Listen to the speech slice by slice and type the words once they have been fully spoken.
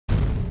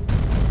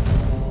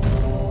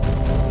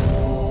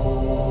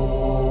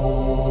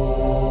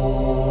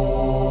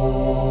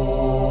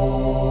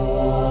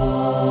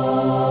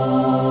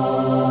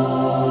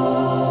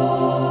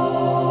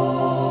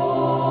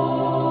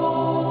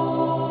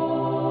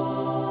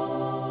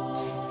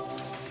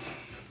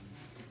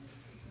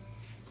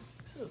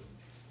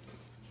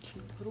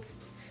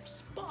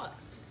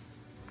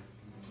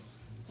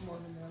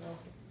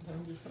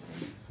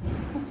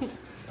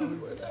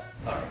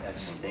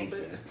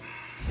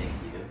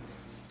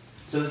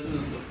So this is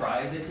a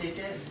surprise, I take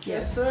it?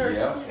 Yes, sir.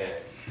 Yep. Okay.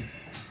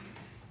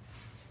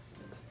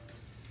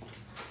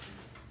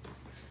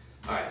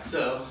 Alright,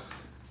 so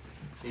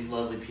these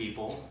lovely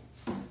people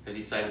have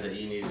decided that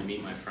you need to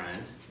meet my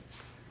friend.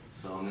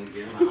 So I'm gonna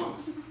get him out.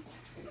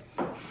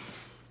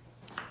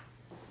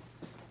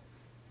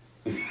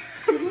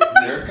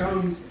 There it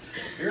comes.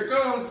 Here it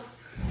goes.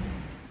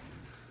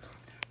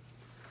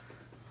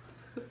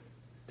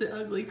 The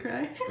ugly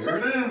cry. There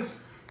it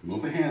is.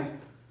 Move the hand.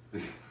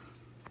 It's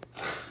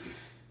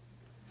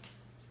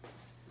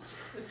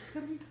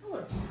coming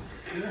taller.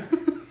 Yeah.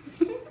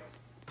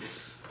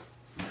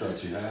 I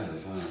thought you had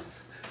us,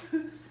 huh?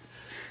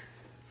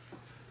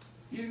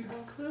 You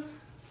know, Cliff?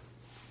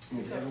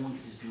 If everyone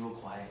could just be real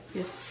quiet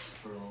Yes.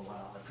 for a little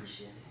while, I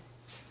appreciate it.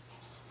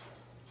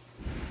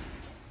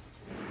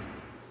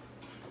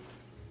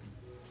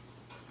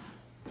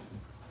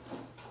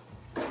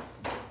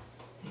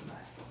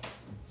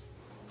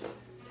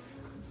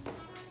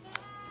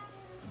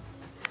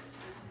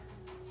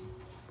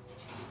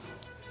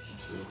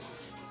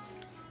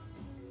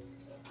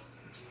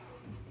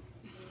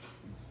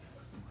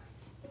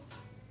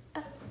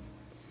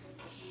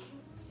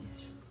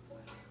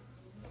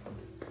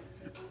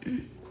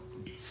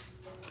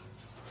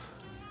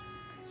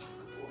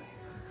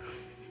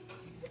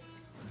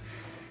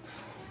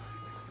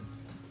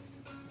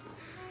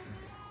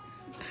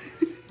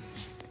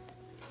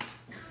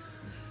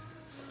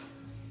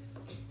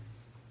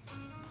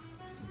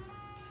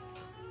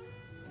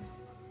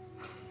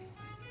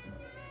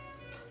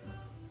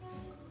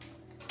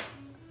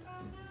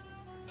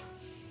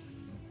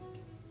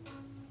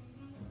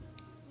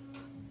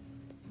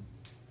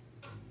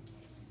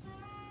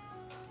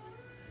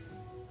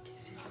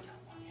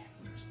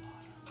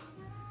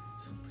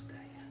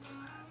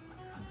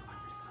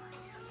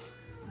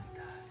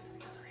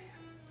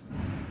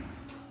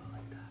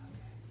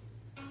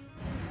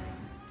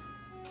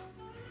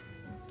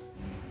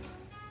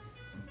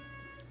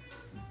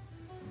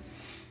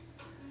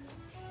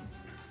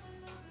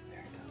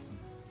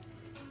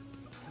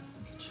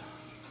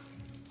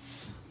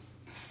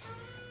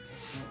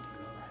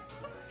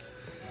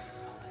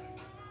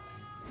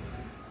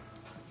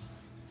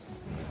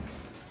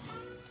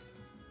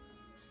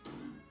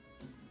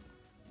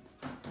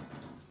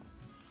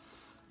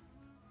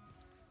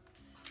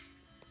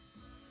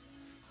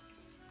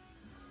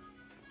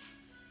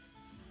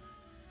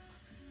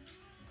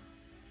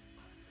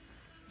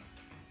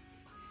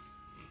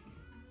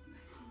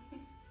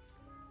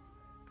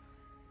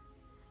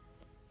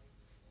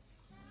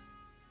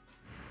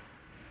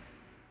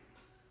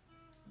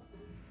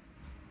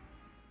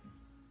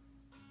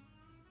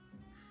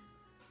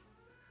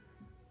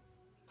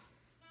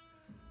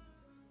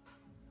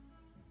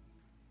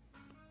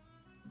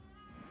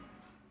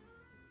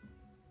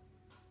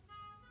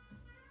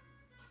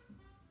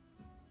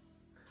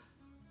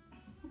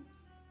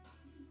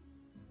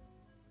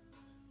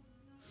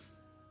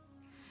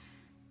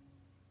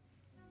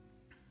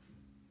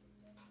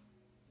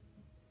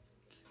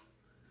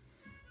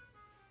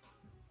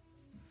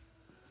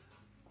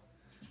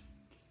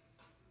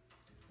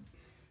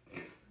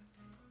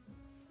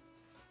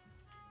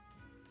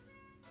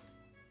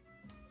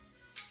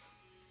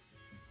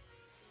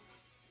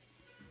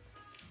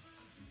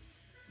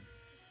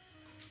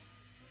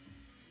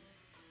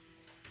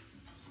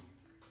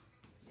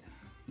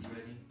 You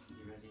ready?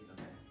 You ready?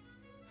 Okay.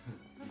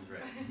 He's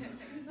ready.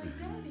 He's like,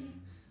 Daddy.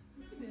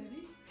 Hey,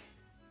 Daddy.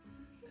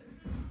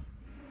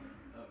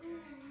 Okay.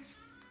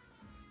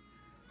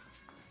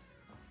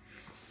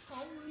 Oh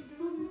my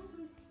God, you're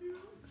so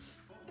cute.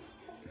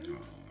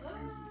 Oh,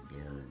 he's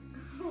adorable.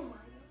 Oh my God.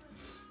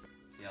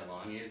 See how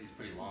long he is? He's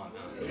pretty long,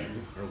 huh?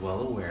 We're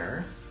well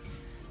aware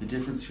the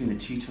difference between the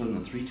two-toed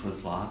and the three-toed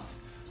sloths,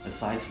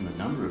 aside from the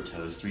number of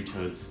toes, three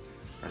toads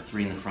are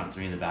 3 in the front,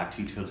 3 in the back,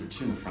 two toads are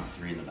 2 in the front,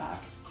 3 in the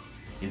back,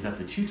 is that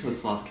the two-toed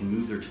sloths can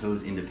move their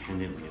toes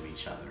independently of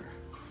each other.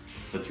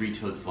 The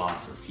three-toed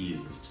sloths are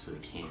fused, so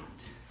they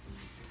can't.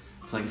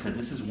 So like I said,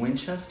 this is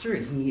Winchester,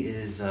 and he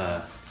is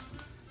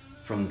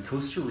from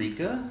Costa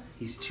Rica.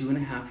 He's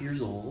 2.5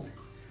 years old.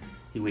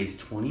 He weighs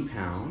 20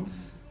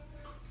 pounds.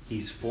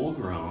 He's full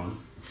grown,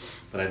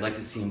 but I'd like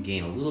to see him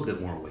gain a little bit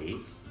more weight.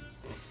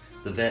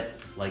 The vet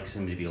likes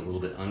him to be a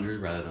little bit under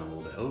rather than a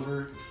little bit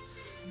over,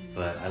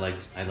 but I'd like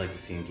to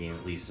see him gain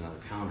at least another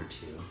pound or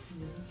 2.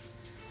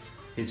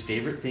 His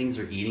favorite things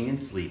are eating and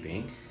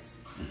sleeping.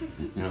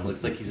 And it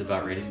looks like he's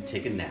about ready to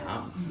take a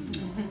nap.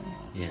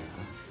 Yeah.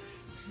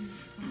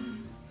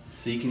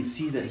 So you can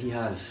see that he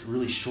has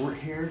really short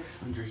hair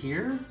under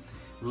here,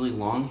 really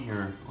long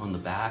hair on the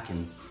back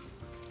and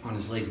on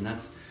his legs, and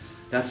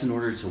that's in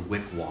order to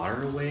wick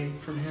water away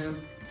from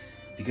him,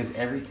 because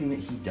everything that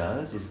he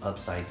does is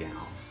upside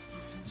down.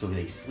 So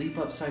they sleep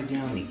upside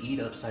down, they eat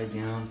upside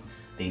down,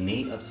 they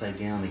mate upside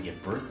down, they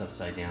give birth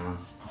upside down.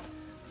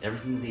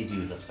 Everything that they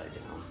do is upside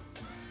down.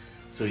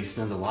 So he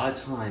spends a lot of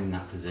time in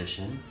that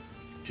position,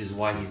 which is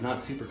why he's not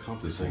super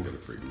comfortable. This ain't gonna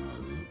freak him out,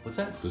 is it? What's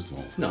that? This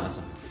won't freak No, him that's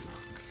not gonna freak him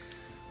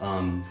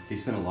out. They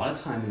spend a lot of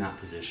time in that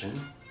position,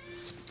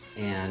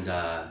 and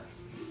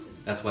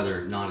That's why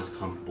they're not as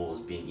comfortable as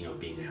being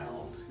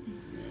held.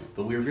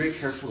 But we were very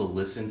careful to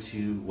listen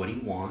to what he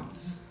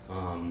wants.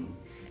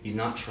 He's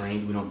not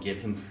trained. We don't give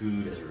him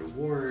food as a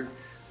reward.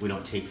 We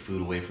don't take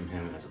food away from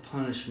him as a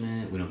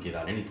punishment. We don't give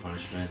out any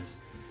punishments.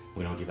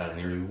 We don't give out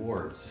any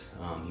rewards.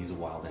 He's a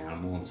wild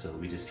animal, and so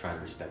we just try to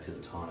respect his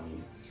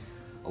autonomy.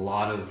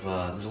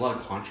 There's a lot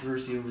of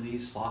controversy over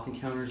these sloth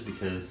encounters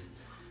because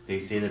they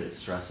say that it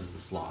stresses the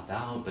sloth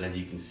out, but as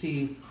you can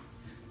see,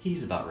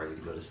 he's about ready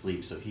to go to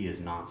sleep, so he is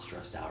not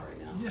stressed out right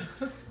now.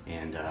 Yeah.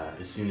 And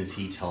as soon as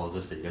he tells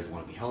us that he doesn't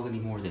want to be held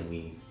anymore, then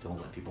we don't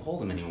let people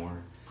hold him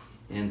anymore.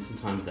 And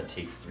sometimes that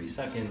takes 3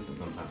 seconds, and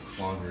sometimes it's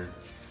longer,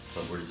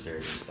 but we're just very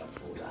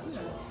respectful of that as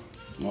well.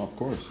 Well, of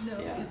course. No,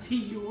 Yeah. is he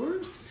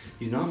yours?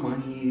 He's not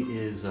mine. He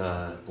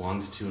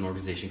belongs to an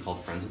organization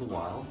called Friends of the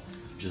Wild,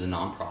 which is a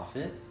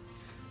nonprofit,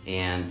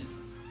 and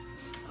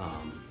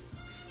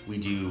we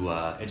do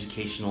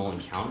educational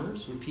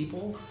encounters with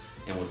people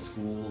and with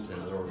schools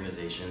and other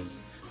organizations.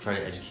 Try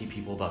to educate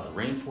people about the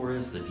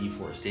rainforest, the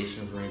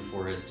deforestation of the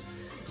rainforest,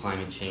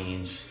 climate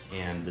change,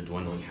 and the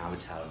dwindling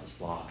habitat of the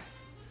sloth.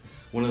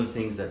 One of the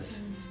things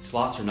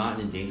sloths are not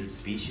an endangered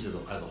species as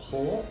a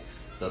whole.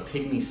 The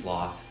pygmy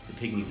sloth, the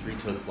pygmy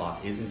three-toed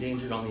sloth, is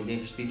endangered on the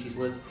endangered species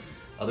list.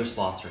 Other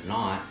sloths are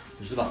not.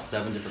 There's about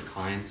 7 different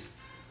kinds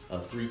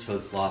of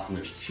three-toed sloths, and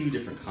there's 2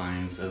 different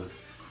kinds of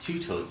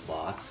two-toed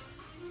sloths.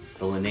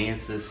 The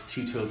Linnaeus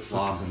two-toed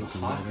sloth and the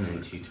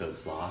Hoffman two-toed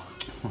sloth.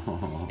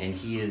 And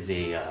he is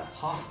a a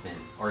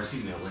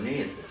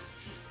Linnaeus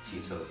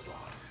two-toed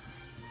sloth.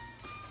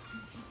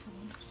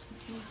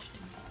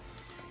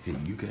 Hey,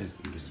 you guys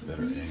can get a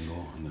better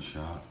angle on the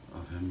shot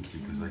of him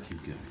because I keep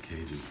getting a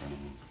cage in front of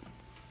him.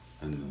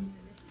 And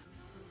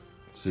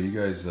so you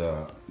guys,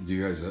 have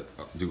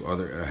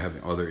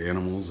other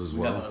animals as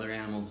well? We have other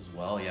animals as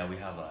well. Yeah, we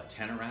have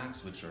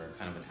tenoraks, which are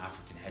kind of an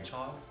African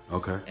hedgehog.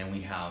 Okay. And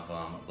we have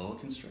a boa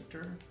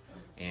constrictor,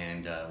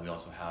 and we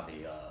also have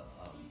a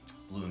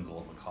blue and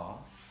gold macaw.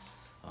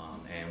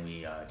 And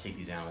we take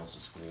these animals to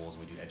schools.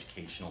 We do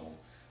educational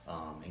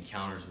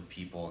encounters with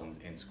people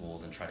in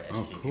schools and try to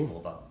educate people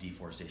about the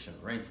deforestation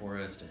of the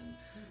rainforest and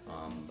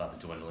about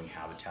the dwindling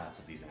habitats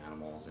of these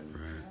animals and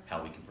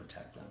how we can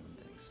protect them and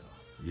things. So.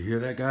 You hear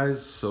that,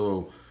 guys?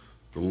 So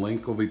the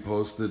link will be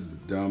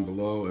posted down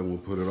below, and we'll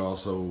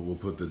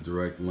put the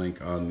direct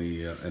link on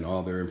the and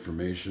all their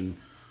information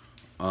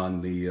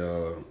on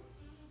the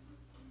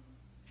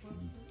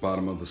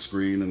bottom of the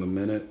screen in a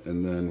minute,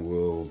 and then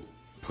we'll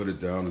put it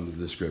down in the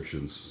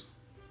descriptions.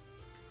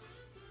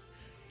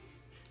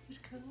 He's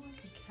kind of like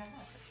a cat.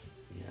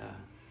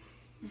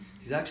 Yeah.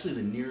 He's actually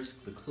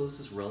the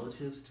closest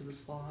relatives to the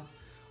sloth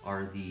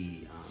are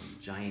the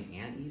giant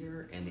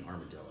anteater and the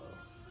armadillo.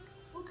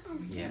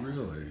 Okay. Yeah.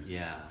 Really?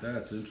 Yeah.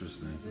 That's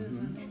interesting.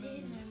 It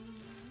is.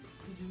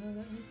 Did you know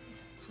that, Nisa?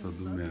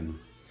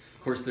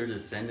 Of course, they're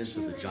descendants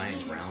of the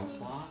giant ground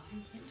sloth,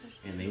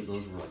 and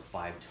those were like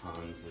 5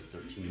 tons, like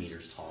 13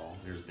 meters tall.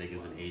 They're as big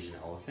as an Asian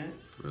elephant.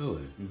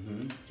 Really?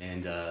 Mm-hmm.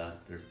 And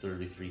they're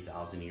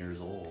 33,000 years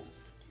old.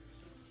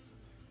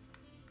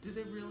 Do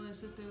they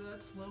realize that they're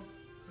that slow?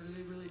 Or do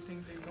they really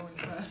think they're going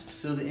fast?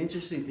 So the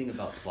interesting thing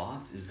about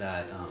sloths is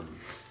that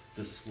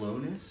the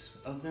slowness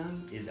of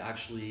them is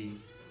actually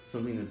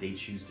something that they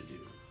choose to do.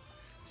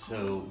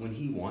 So when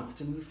he wants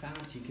to move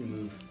fast, he can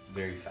move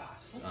very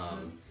fast.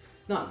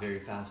 Not very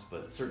fast,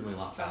 but certainly a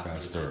lot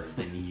faster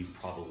than you've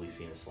probably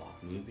seen a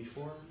sloth move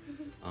before.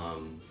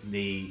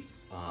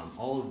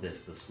 All of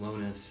this, the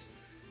slowness,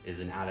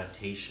 is an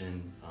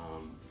adaptation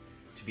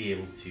to be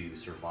able to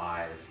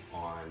survive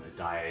on a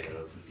diet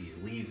of these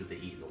leaves that they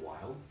eat in the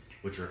wild,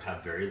 which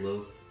have very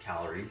low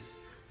calories,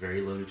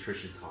 very low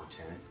nutrition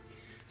content.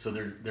 So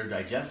their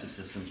digestive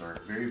systems are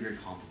very, very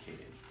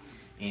complicated.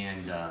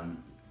 And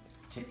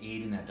to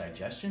aid in that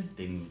digestion,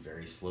 they move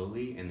very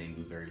slowly and they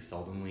move very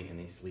seldomly and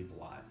they sleep a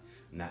lot.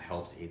 And that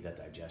helps aid that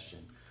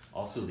digestion.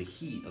 Also, the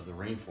heat of the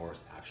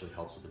rainforest actually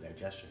helps with the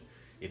digestion.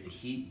 If the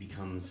heat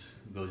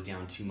goes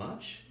down too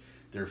much,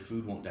 their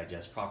food won't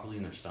digest properly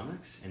in their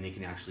stomachs and they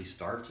can actually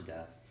starve to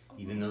death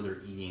even though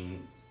they're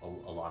eating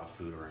a lot of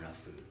food or enough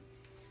food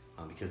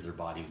because their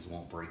bodies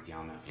won't break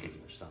down that food in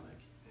their stomach.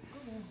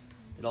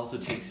 It also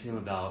takes him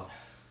about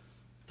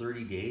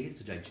 30 days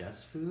to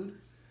digest food.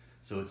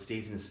 So it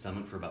stays in his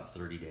stomach for about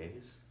 30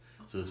 days.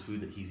 So this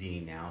food that he's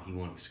eating now, he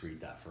won't excrete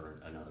that for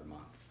another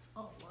month.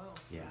 Oh, wow.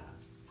 Yeah.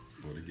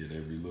 Or to get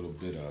every little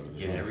bit out of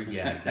it.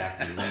 Yeah,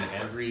 exactly.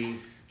 Every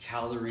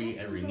calorie,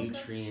 every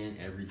nutrient,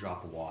 every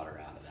drop of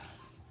water out of that.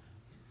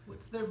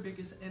 What's their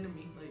biggest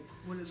enemy? Like,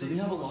 what is it? So they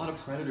have a lot of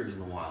predators in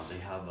the wild. They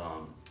have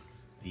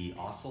the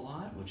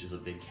ocelot, which is a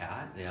big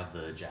cat. They have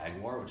the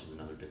jaguar, which is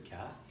another big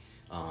cat.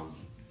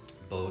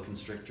 Boa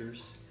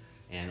constrictors,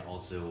 and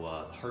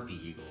also harpy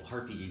eagle.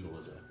 Harpy eagle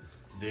is a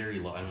very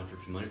large, I don't know if you're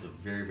familiar, it's a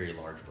very, very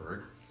large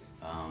bird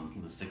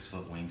with a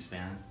 6-foot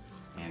wingspan,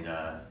 and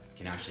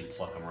can actually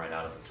pluck them right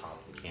out of the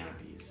top of the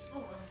canopies. Oh,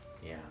 wow.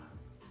 Yeah.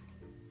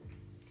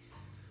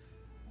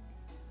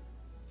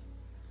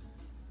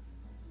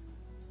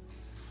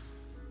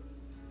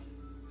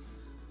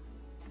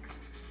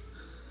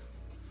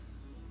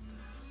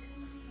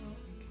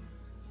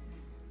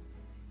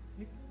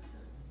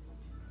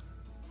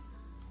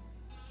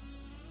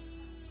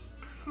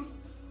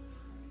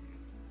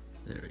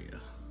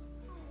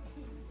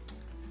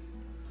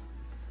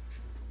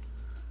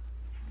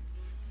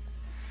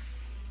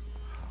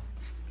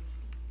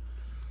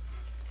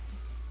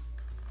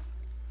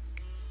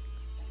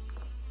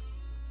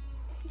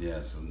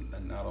 Yes, and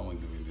not only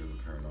do we do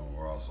the paranormal,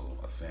 we're also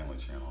a family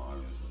channel,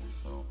 obviously.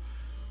 So,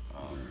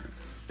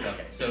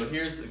 okay, so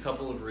here's a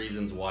couple of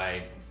reasons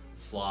why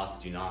sloths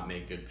do not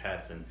make good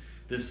pets, and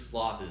this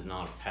sloth is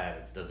not a pet.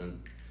 It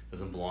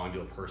doesn't belong to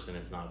a person.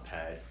 It's not a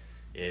pet.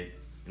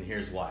 And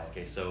here's why.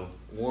 Okay, so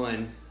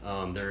one,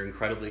 they're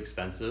incredibly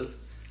expensive.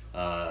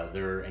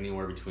 They're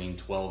anywhere between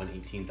 $12,000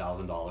 and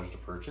 $18,000 to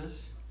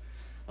purchase.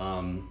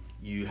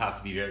 You have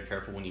to be very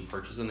careful when you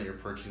purchase them that you're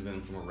purchasing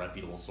them from a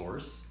reputable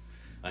source,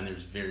 and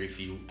there's very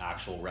few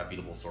actual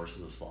reputable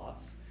sources of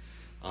sloths.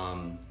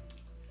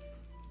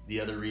 The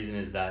other reason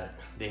is that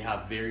they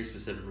have very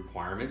specific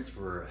requirements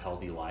for a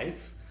healthy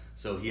life.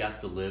 So he has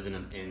to live in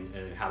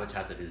a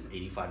habitat that is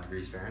 85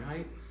 degrees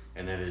Fahrenheit,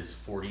 and that is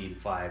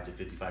 45 to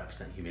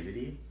 55%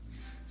 humidity.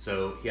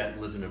 So he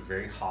lives in a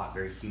very hot,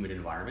 very humid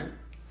environment.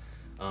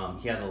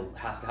 He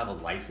has to have a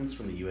license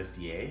from the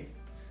USDA.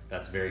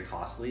 That's very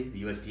costly.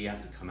 The USDA has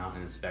to come out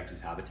and inspect his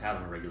habitat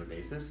on a regular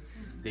basis.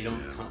 They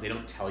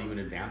don't tell you in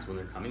advance when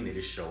they're coming. They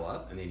just show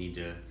up, and they need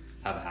to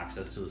have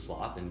access to the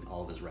sloth and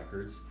all of his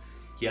records.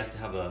 He has to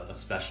have a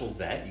special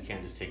vet. You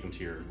can't just take him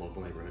to your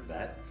local neighborhood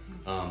vet.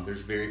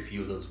 There's very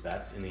few of those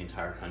vets in the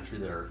entire country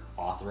that are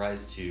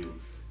authorized to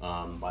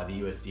by the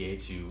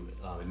USDA to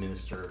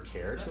administer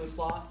care to a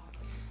sloth.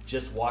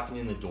 Just walking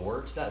in the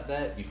door to that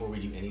vet before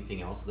we do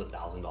anything else is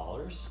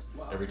 $1,000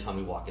 every time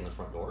we walk in the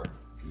front door.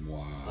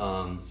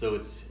 wow. So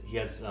he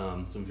has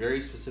some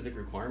very specific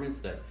requirements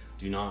that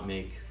do not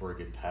make for a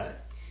good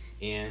pet.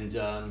 And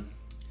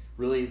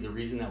really the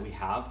reason that we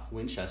have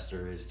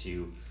Winchester is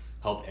to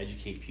help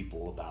educate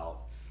people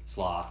about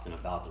sloths and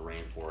about the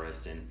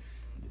rainforest. And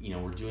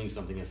we're doing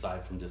something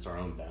aside from just our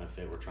own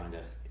benefit. We're trying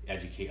to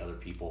educate other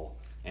people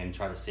and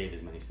try to save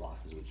as many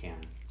sloths as we can.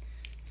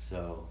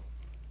 So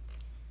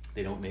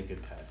they don't make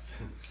good pets.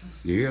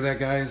 You hear that,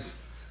 guys?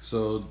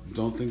 So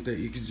don't think that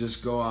you could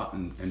just go out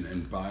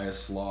and buy a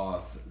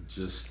sloth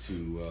just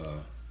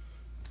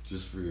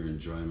for your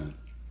enjoyment.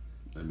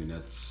 I mean,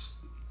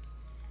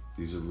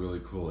 these are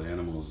really cool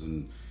animals,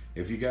 and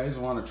if you guys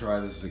want to try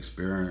this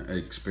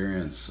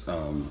experience,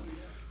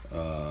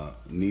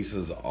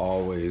 Nisa's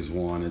always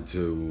wanted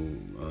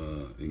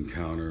to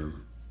encounter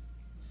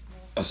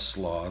a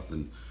sloth,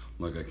 and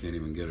look, I can't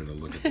even get her to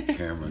look at the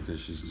camera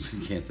because she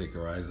can't take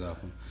her eyes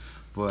off him.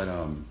 But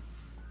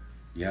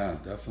yeah,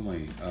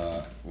 definitely.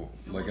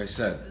 Like I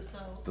said,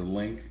 the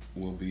link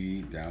will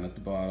be down at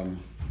the bottom.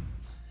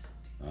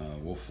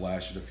 We'll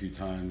flash it a few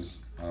times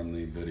on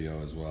the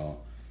video as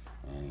well.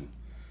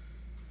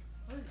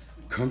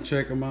 Come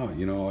check them out.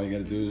 All you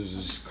gotta do is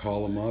just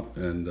call them up,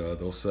 and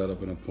they'll set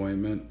up an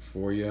appointment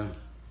for you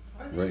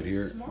right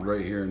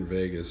here in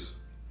Vegas.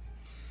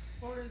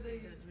 Or are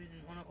they? We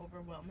didn't want to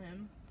overwhelm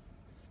him.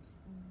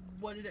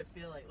 What did it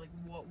feel like? Like,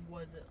 what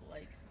was it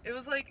like? It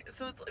was like, it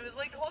was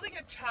like holding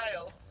a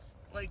child.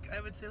 Like,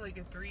 I would say like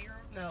a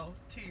 3-year-old? No,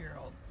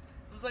 2-year-old.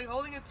 It was like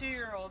holding a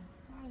 2-year-old,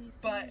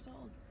 but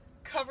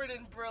covered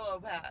in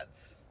Brillo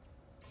pads.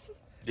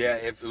 Yeah,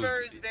 His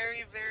fur is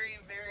very, very,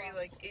 very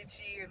like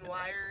itchy and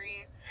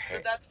wiry.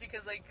 But that's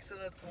because so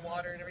that the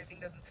water and everything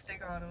doesn't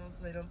stick on them,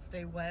 so they don't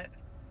stay wet.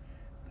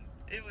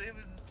 It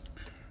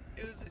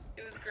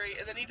was great,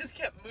 and then he just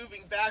kept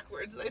moving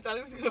backwards. I thought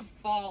he was gonna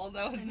fall.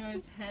 I know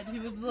his head. He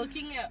was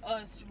looking at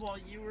us while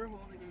you were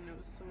holding him. It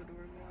was so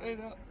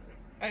adorable.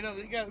 I know.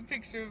 They got a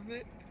picture of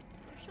it.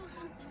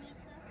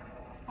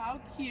 How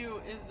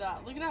cute is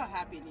that? Look at how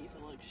happy Nisa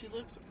looks. She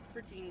looks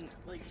freaking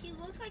like. She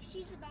looks like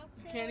she's about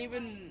to. Can't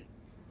even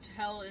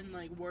tell in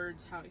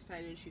words how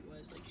excited she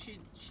was. Like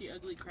she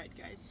ugly cried,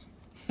 guys.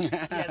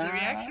 Yeah, the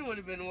reaction would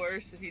have been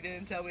worse if he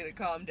didn't tell me to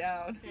calm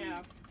down.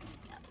 Yeah.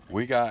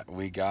 We got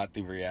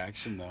the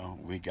reaction though.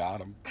 We got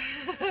him.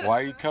 Why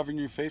are you covering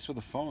your face with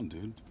a phone,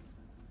 dude?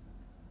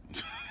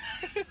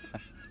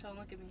 Don't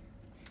look at me.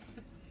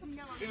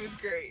 No, It was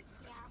great.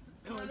 yeah.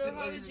 That was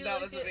amazing.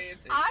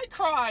 I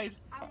cried.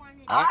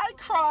 I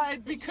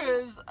cried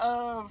because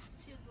of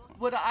She was looking.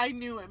 what I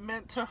knew it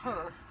meant to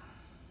her.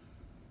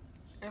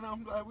 And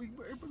I'm glad we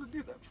were able to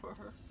do that for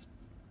her.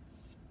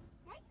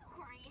 Why are you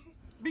crying?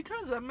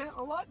 Because that meant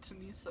a lot to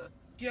Nisa.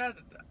 Yeah,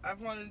 I've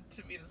wanted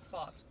to meet a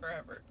sloth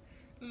forever.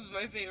 This is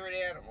my favorite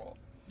animal.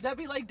 That'd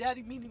be like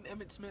Daddy meeting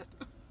Emmett Smith.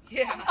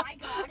 Yeah. Oh my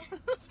god.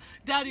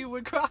 Daddy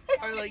would cry.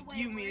 Or like Way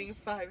you worse. meeting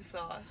 5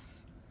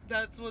 Sauce.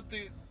 That's what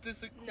this.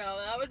 No,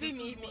 that would be This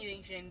me is what-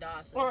 meeting Shane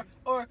Dawson.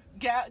 Or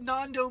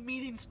Nando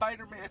meeting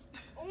Spider-Man.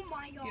 Oh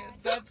my god. Yeah,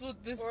 that's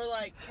what this. Or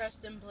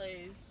Preston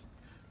Plays.